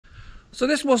So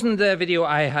this wasn't the video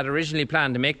I had originally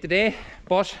planned to make today,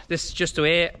 but this is just the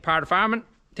way, part of farming.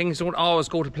 Things don't always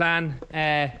go to plan.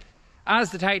 As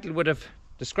the title would have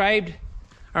described,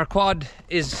 our quad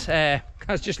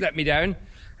has just let me down.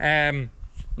 An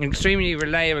extremely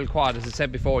reliable quad, as I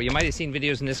said before. You might have seen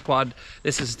videos in this quad.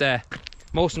 This is the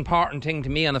most important thing to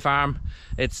me on the farm.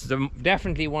 It's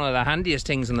definitely one of the handiest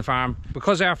things on the farm.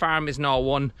 Because our farm is now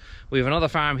one, we have another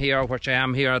farm here, which I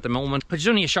am here at the moment, which is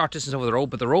only a short distance over the road,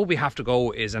 but the road we have to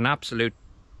go is an absolute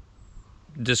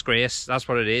disgrace. That's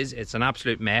what it is. It's an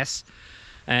absolute mess.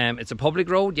 It's a public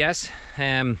road, yes,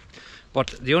 but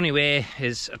the only way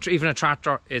is, even a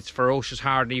tractor, it's ferocious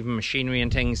hard, even machinery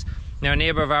and things. Now a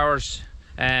neighbour of ours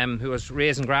who was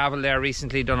raising gravel there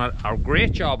recently done a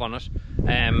great job on it,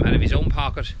 out of his own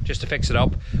pocket, just to fix it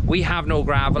up. We have no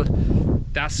gravel.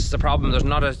 That's the problem. There's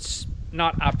not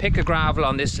a pick of gravel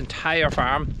on this entire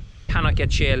farm. Cannot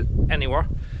get shale anywhere.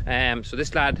 So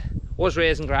this lad was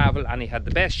raising gravel and he had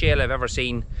the best shale I've ever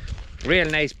seen. Real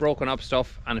nice broken up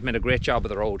stuff, and it made a great job of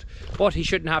the road. But he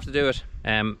shouldn't have to do it.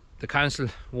 The council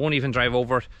won't even drive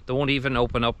over it. They won't even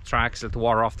open up tracks, let the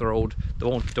water off the road. They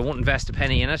won't invest a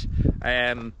penny in it.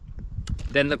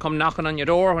 Then they'll come knocking on your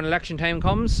door when election time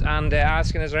comes and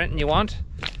asking, is there anything you want?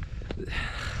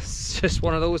 It's just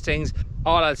one of those things.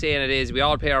 All I'll say in it is we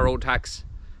all pay our road tax.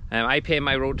 I pay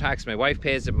my road tax, my wife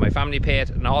pays it, my family pay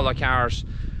it, and all our cars.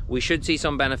 We should see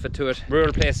some benefit to it.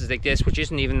 Rural places like this, which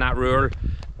isn't even that rural,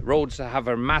 roads that have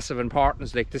a massive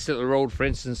importance, like this little road for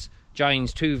instance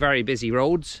joins two very busy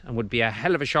roads and would be a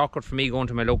hell of a shortcut for me going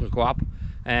to my local co-op.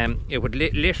 It would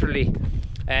literally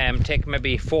take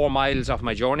maybe 4 miles off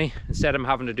my journey instead of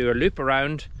having to do a loop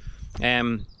around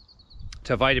to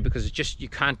avoid it, because it's just, you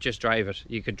can't just drive it.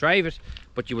 You could drive it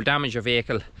but you will damage your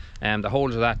vehicle. The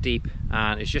holes are that deep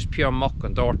and it's just pure muck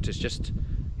and dirt. It's just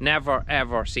never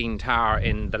ever seen tar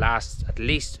in the last at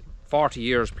least 40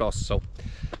 years plus. So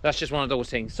that's just one of those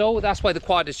things. So that's why the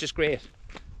quad is just great.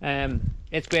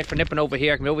 It's great for nipping over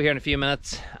here. I can be over here in a few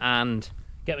minutes and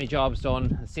get my jobs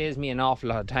done. It saves me an awful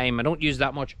lot of time. I don't use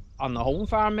that much on the home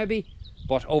farm maybe,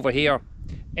 but over here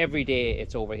every day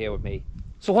it's over here with me.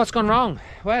 So what's gone wrong?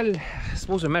 Well, I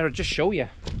suppose I better just show you.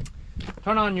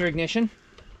 Turn on your ignition.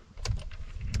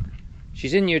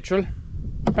 She's in neutral.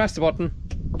 Press the button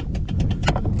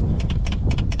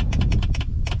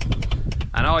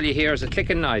and all you hear is a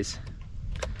clicking noise.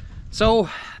 So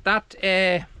that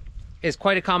is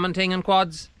quite a common thing in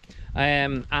quads,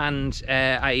 and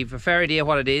I've a fair idea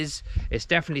what it is. It's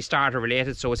definitely starter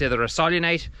related, so it's either a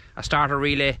solenoid, a starter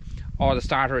relay, or the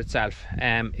starter itself.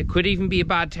 It could even be a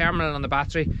bad terminal on the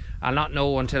battery. I'll not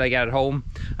know until I get it home.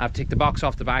 I have to take the box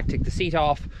off the back, take the seat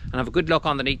off, and have a good look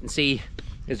underneath and see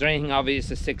is there anything obvious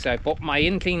that sticks out. But my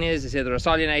inkling is it's either a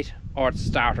solenoid or it's a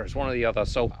starter. It's one or the other.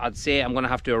 So I'd say I'm going to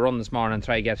have to do a run this morning and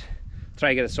try get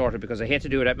it sorted, because I hate to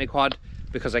do it at my quad,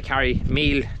 because I carry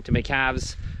meal to my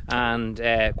calves and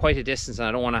quite a distance, and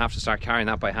I don't want to have to start carrying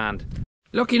that by hand.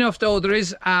 Lucky enough though, there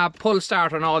is a pull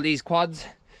start on all these quads.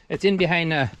 It's in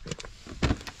behind a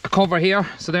cover here,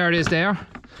 so there it is there,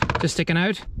 just sticking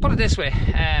out. Put it this way,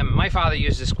 my father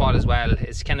uses this quad as well.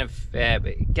 It's kind of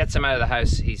gets him out of the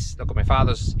house. Look, my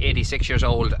father's 86 years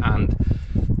old, and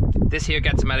this here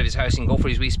gets him out of his house and go for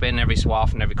his wee spin every so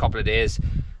often, every couple of days,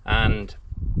 and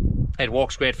it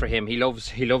works great for him. He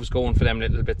loves going for them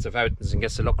little bits of outings and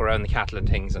gets to look around the cattle and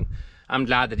things, and I'm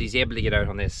glad that he's able to get out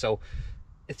on this. So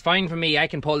it's fine for me. I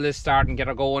can pull this start and get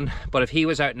her going, but if he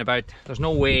was out and about, there's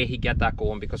no way he'd get that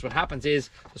going, because what happens is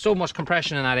there's so much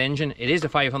compression in that engine. It is a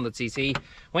 500cc.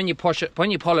 When you push it, when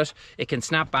you pull it, it can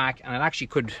snap back, and it actually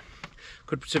could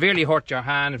severely hurt your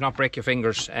hand, if not break your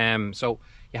fingers. So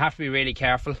you have to be really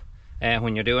careful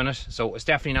when you're doing it. So it's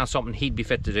definitely not something he'd be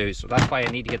fit to do. So that's why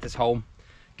I need to get this home,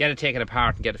 get it taken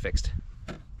apart and get it fixed.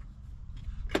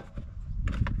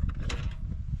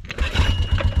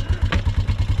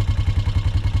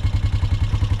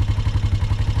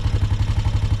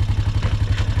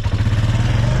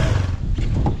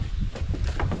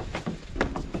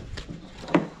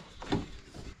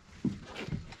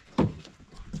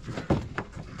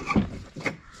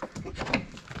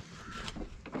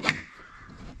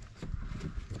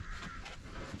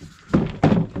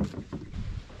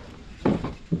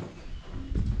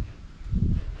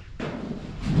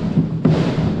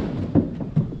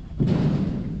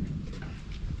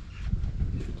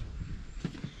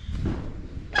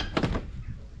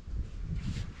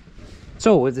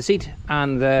 So with the seat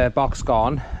and the box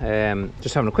gone,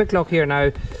 just having a quick look here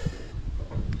now.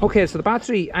 Okay, so the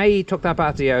battery, I took that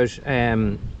battery out.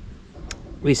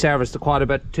 We serviced the quad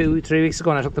about 2-3 weeks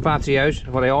ago, and I took the battery out.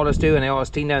 What I always do, and I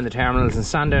always clean down the terminals and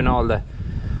sand down all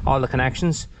the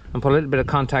connections. and put a little bit of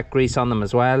contact grease on them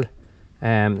as well.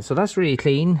 So that's really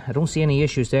clean. I don't see any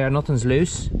issues there, nothing's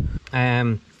loose.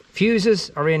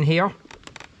 Fuses are in here.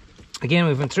 Again,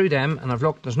 we've went through them and I've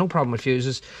looked, there's no problem with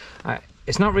fuses.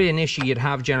 It's not really an issue you'd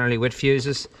have generally with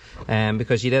fuses,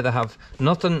 because you'd either have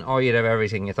nothing or you'd have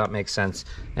everything, if that makes sense.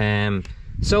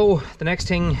 So the next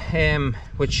thing,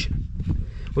 which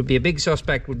would be a big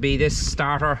suspect, would be this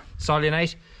starter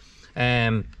solenoid.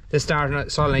 This starter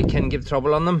solenoid can give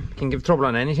trouble on them, can give trouble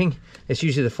on anything. It's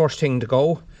usually the first thing to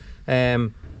go. There's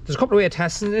a couple of ways of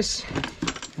testing this.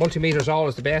 Multimeter is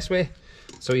always the best way.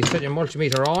 So you set your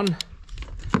multimeter on,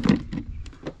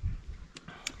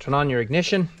 turn on your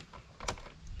ignition,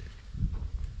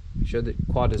 make sure the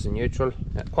quad is in neutral.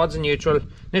 Yeah, quad's in neutral,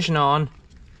 ignition on.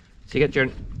 So you get your,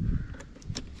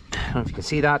 I don't know if you can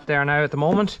see that there now at the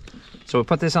moment. So we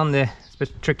put this on the, it's a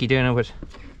bit tricky doing it with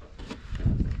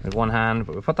one hand,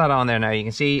 but we put that on there now. You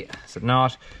can see it's at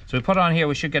naught. So we put it on here,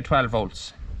 we should get 12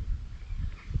 volts.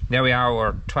 There we are,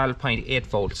 we're 12.8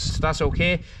 volts. So that's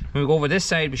okay. When we go over this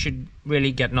side, we should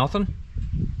really get nothing.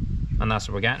 And that's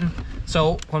what we're getting.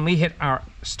 So when we hit our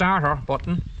starter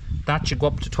button, that should go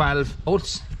up to 12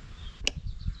 volts.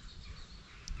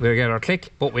 We'll get our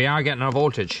click, but we are getting our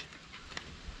voltage.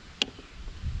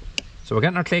 So we're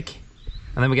getting our click,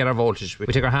 and then we get our voltage. We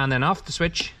take our hand then off the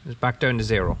switch, it's back down to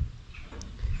 0.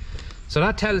 So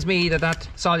that tells me that that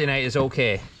solenoid is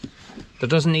okay. There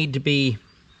doesn't need to be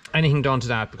anything done to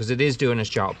that because it is doing its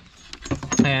job.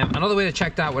 Another way to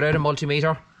check that without a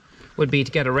multimeter would be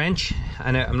to get a wrench,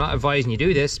 and I'm not advising you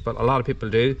do this, but a lot of people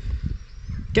do.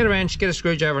 Get a wrench, get a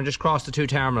screwdriver, and just cross the two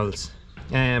terminals.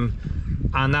 And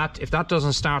that, if that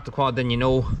doesn't start the quad, then you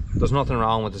know there's nothing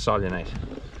wrong with the solenoid.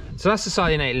 So that's the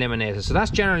solenoid eliminator. So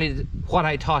that's generally what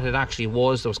I thought it actually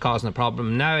was that was causing the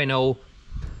problem. Now I know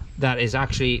that is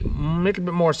actually a little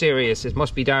bit more serious. It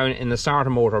must be down in the starter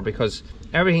motor, because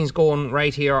everything's going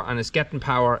right here and it's getting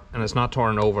power and it's not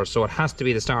turning over, so it has to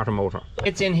be the starter motor.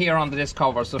 It's in here under this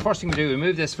cover. So the first thing we do, we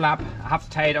move this flap. I have to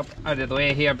tie it up out of the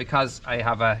way here because I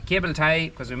have a cable tie,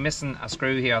 because we're missing a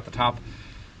screw here at the top.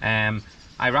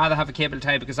 I'd rather have a cable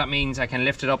tie because that means I can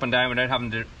lift it up and down without having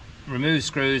to remove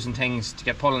screws and things to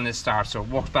get pulling this start. So it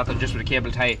works better just with a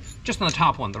cable tie, just on the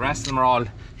top one. The rest of them are all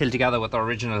held together with the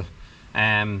original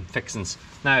fixings.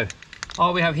 Now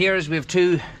all we have here is we have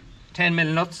two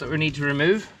 10mm nuts that we need to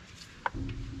remove.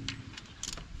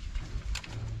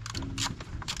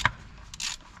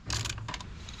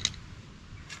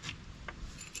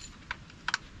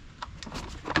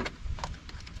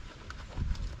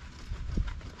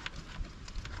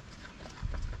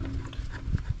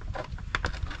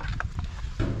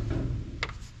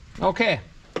 Okay,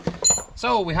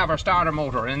 so we have our starter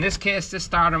motor. In this case, this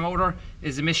starter motor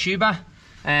is a Mishuba.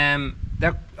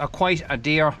 They're quite a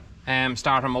dear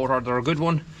starter motor. They're a good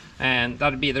one, and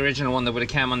that'd be the original one that would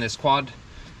have come on this quad.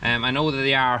 I know that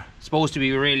they are supposed to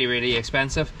be really, really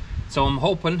expensive, so I'm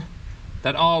hoping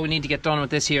that all we need to get done with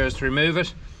this here is to remove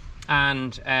it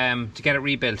and to get it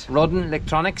rebuilt. Rudden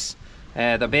Electronics,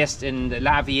 they're based in the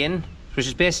Lavey Inn, which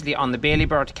is basically on the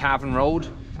Baileyburn to Cavan Road.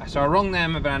 So I rung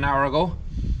them about an hour ago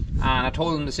and I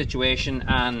told them the situation,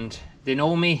 and they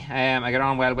know me. I get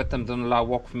on well with them, done a lot of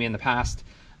work for me in the past,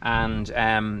 and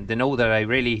they know that I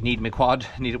really need my quad,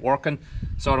 need it working.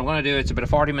 So what I'm going to do, it's about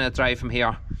a 40-minute drive from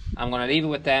here. I'm going to leave it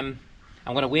with them.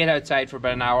 I'm going to wait outside for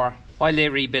about an hour while they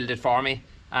rebuild it for me,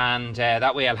 and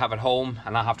that way I'll have it home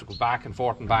and I'll have to go back and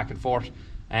forth and back and forth.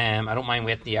 I don't mind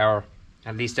waiting the hour.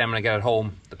 At least then when I get it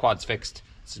home, the quad's fixed.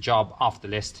 It's a job off the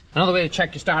list. Another way to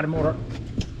check your starter motor,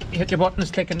 you hit your button, it's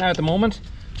clicking now at the moment.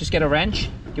 Just get a wrench,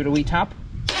 give it a wee tap.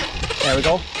 There we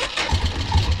go.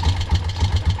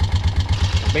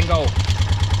 Bingo.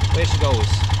 There she goes.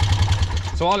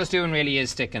 So all it's doing really is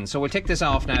sticking. So we'll take this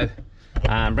off now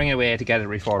and bring it away to get it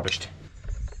refurbished.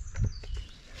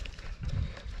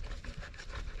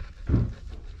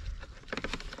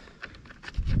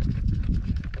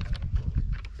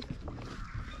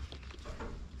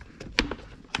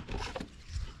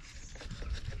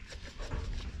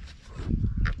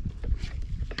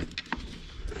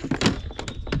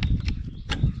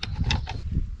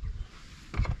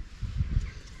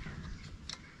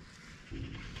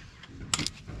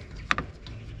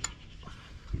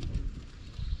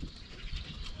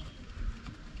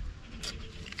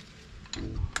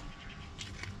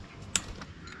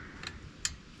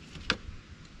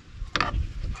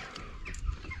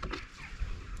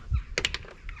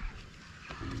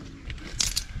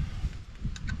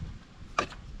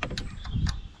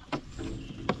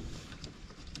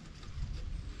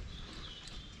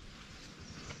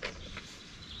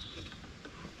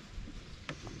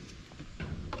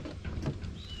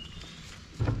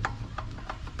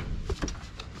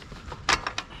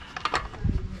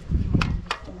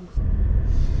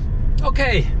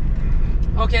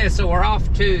 Okay, so we're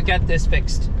off to get this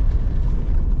fixed.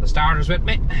 The starter's with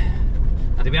me,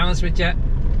 and to be honest with you,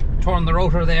 torn the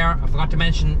rotor there. I forgot to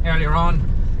mention earlier on,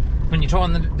 when you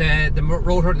turn the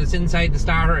rotor that's inside the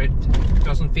starter, it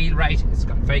doesn't feel right. It's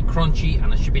got very crunchy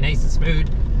and it should be nice and smooth.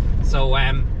 So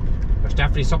there's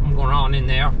definitely something going on in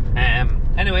there.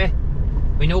 Anyway,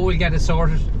 we know we'll get it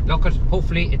sorted. Look,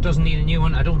 hopefully it doesn't need a new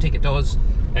one. I don't think it does.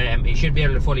 You should be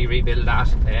able to fully rebuild that.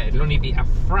 It'll only be a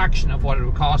fraction of what it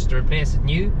would cost to replace it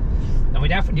new, and we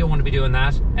definitely don't want to be doing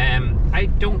that. I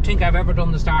don't think I've ever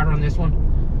done the starter on this one.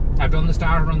 I've done the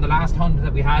starter on the last Honda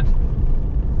that we had.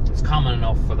 It's common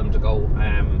enough for them to go.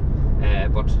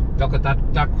 But look at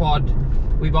that quad.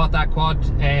 We bought that quad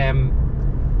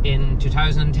in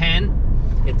 2010.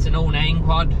 It's an 09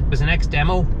 quad. It was an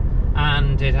ex-demo,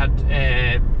 and it had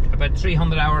about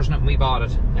 300 hours in it when we bought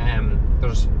it.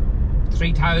 There's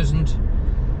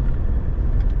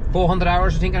 3,400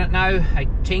 hours I think on it now. I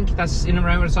think that's in and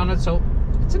around what's on it, so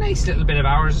it's a nice little bit of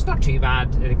hours. It's not too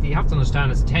bad. You have to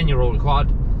understand it's a 10-year-old quad,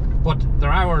 but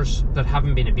they're hours that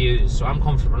haven't been abused, so I'm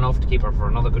comfortable enough to keep her for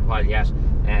another good while yet.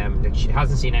 Like, she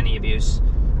hasn't seen any abuse,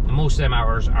 and most of them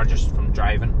hours are just from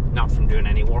driving, not from doing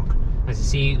any work. As you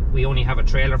see, we only have a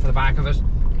trailer for the back of it,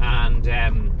 and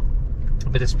a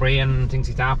bit of spraying and things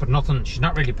like that, but nothing. She's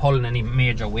not really pulling any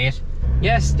major weight.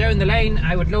 Yes, down the lane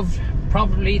I would love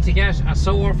probably to get a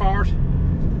sower for it,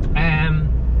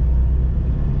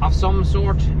 of some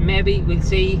sort. Maybe, we'll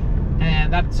see.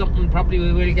 That's something probably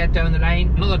we will get down the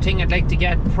line. Another thing I'd like to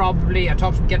get, probably, I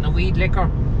talked about getting a weed licker,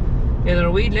 either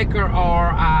a weed licker or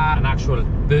an actual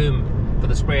boom for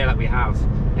the sprayer that we have.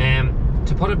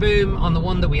 To put a boom on the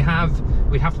one that we have,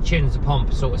 we'd have to change the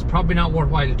pump, so it's probably not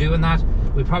worthwhile doing that.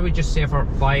 We'd probably just say for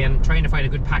trying to find a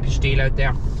good package deal out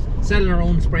there, selling our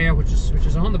own sprayer, which is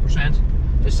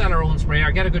 100%. Just sell our own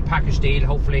sprayer, get a good package deal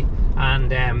hopefully, and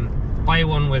buy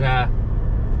one with a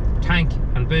tank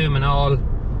and boom and all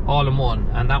in one,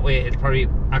 and that way it'll probably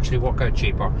actually work out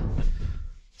cheaper.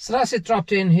 So that's it,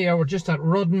 dropped in here. We're just at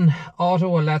Rudden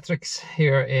Auto Electrics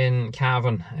here in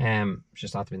Cavan.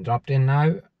 Just that's been dropped in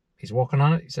now. He's working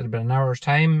on it. He said about an hour's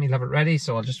time he'll have it ready,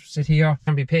 so I'll just sit here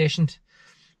and be patient,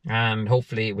 and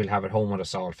hopefully we'll have it home with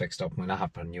us all fixed up and we'll not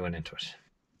have to put a new one into it.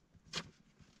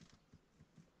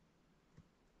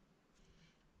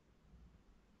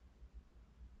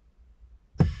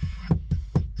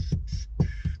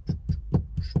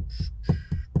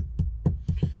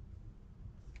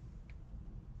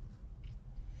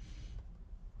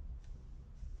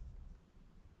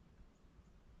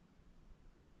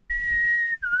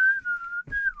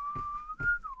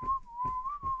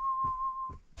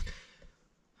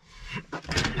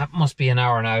 That must be an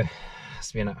hour now.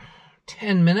 It's been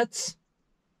 10 minutes.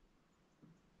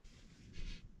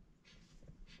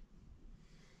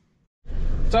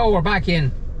 So we're back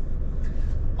in,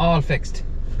 all fixed.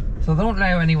 So don't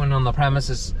allow anyone on the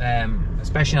premises,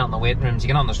 especially not in the waiting rooms. You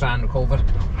can understand with COVID,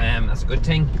 that's a good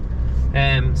thing.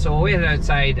 So we waited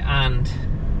outside, and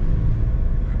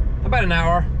about an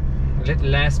hour, a little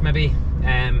less maybe,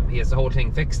 he has the whole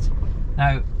thing fixed.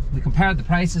 Now, we compared the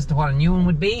prices to what a new one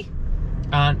would be,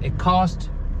 and it cost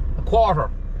a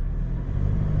quarter,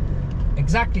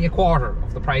 exactly a quarter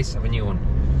of the price of a new one.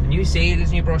 New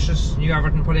seals, new brushes, new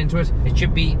everything put into it. It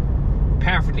should be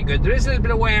perfectly good. There is a little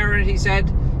bit of wear in it, he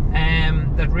said,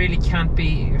 that really can't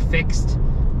be fixed,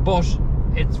 but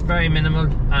it's very minimal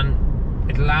and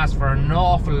it'll last for an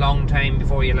awful long time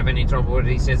before you'll have any trouble with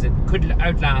it. He says it could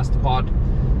outlast the quad.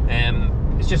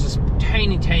 It's just a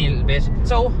tiny little bit.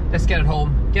 So let's get it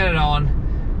home, get it on.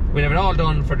 We'll have it all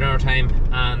done for dinner time,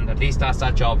 and at least that's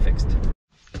that job fixed.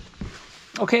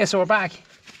 Okay, so we're back.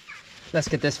 Let's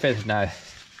get this fitted now.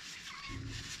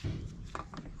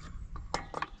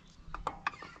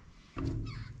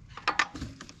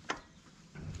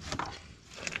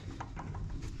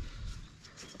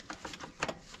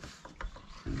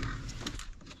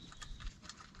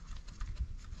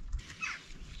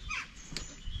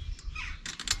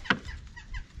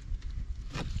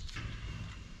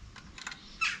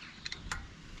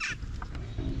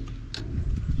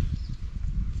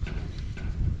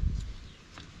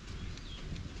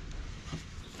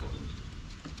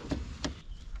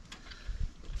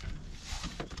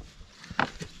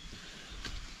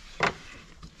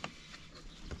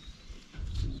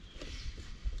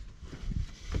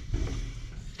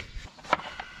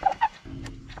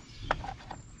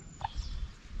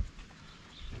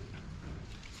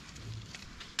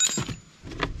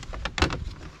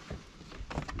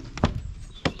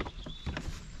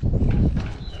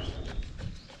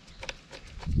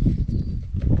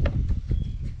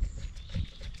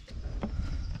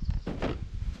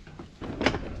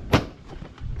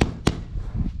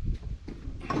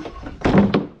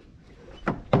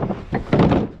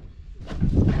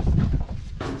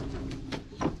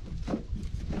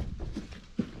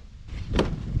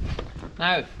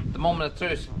 Now, the moment of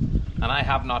truth, and I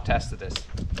have not tested this.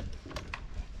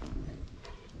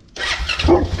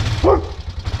 What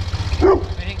do you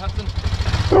think, Hudson?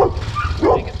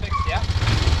 I think it's fixed, yeah?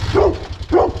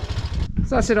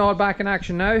 So that's it, all back in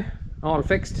action now, all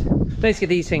fixed. Let's get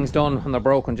these things done when they're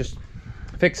broken, just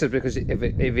fix it, because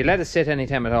if you let it sit any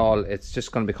time at all, it's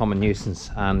just going to become a nuisance,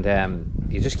 and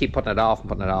you just keep putting it off and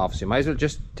putting it off. So you might as well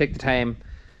just take the time,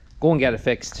 go and get it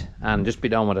fixed, and just be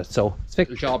done with it. So it's a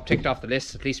fixed job ticked off the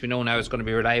list. At least we know now it's going to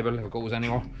be reliable if it goes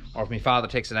anywhere, or if my father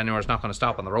takes it anywhere, it's not going to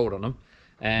stop on the road on him.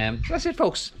 So that's it,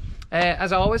 folks.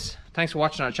 As always, thanks for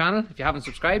watching our channel. If you haven't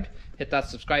subscribed, hit that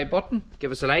subscribe button,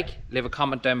 give us a like, leave a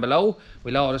comment down below.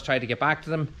 We'll always try to get back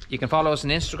to them. You can follow us on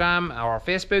Instagram or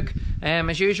Facebook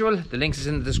as usual. The links is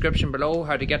in the description below,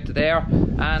 how to get to there.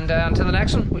 And until the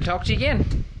next one, we'll talk to you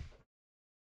again.